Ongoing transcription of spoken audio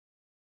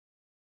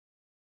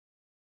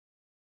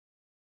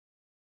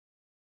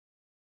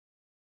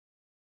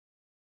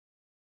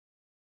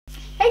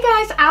Hey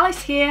guys,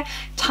 Alice here.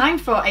 Time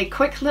for a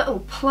quick little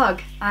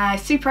plug.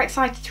 Super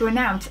excited to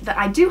announce that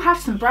I do have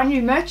some brand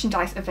new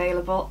merchandise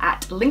available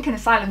at Lincoln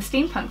Asylum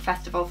Steampunk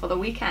Festival for the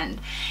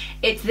weekend.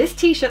 It's this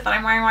t-shirt that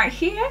I'm wearing right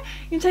here.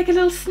 You can take a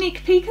little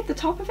sneak peek at the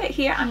top of it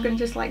here. I'm going to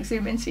just like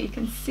zoom in so you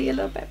can see a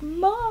little bit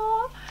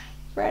more.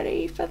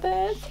 Ready for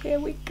this? Here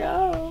we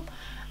go.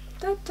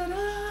 Da, da,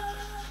 da.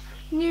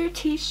 New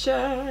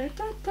t-shirt.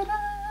 Da, da, da.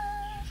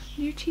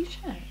 New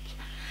t-shirt.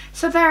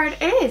 So there it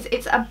is.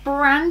 It's a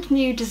brand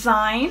new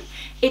design.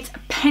 It's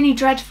Penny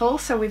Dreadful,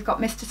 so we've got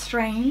Mr.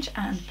 Strange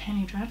and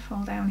Penny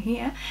Dreadful down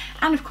here,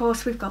 and of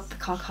course we've got the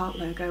Cogheart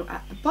logo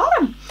at the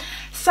bottom.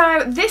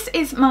 So this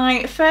is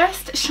my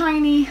first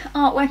shiny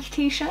artwork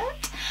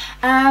t-shirt.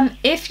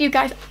 If you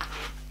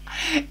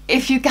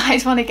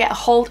guys want to get a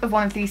hold of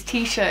one of these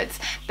t-shirts,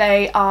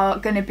 they are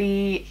going to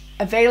be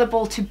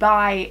available to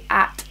buy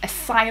at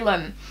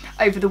Asylum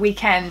over the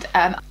weekend.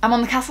 I'm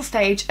on the castle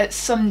stage at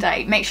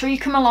Sunday. Make sure you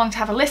come along to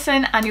have a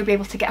listen and you'll be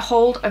able to get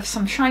hold of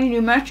some shiny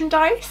new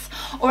merchandise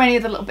or any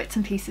other little bits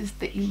and pieces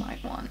that you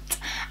might want.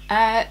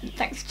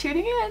 Thanks for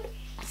tuning in.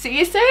 See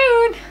you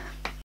soon!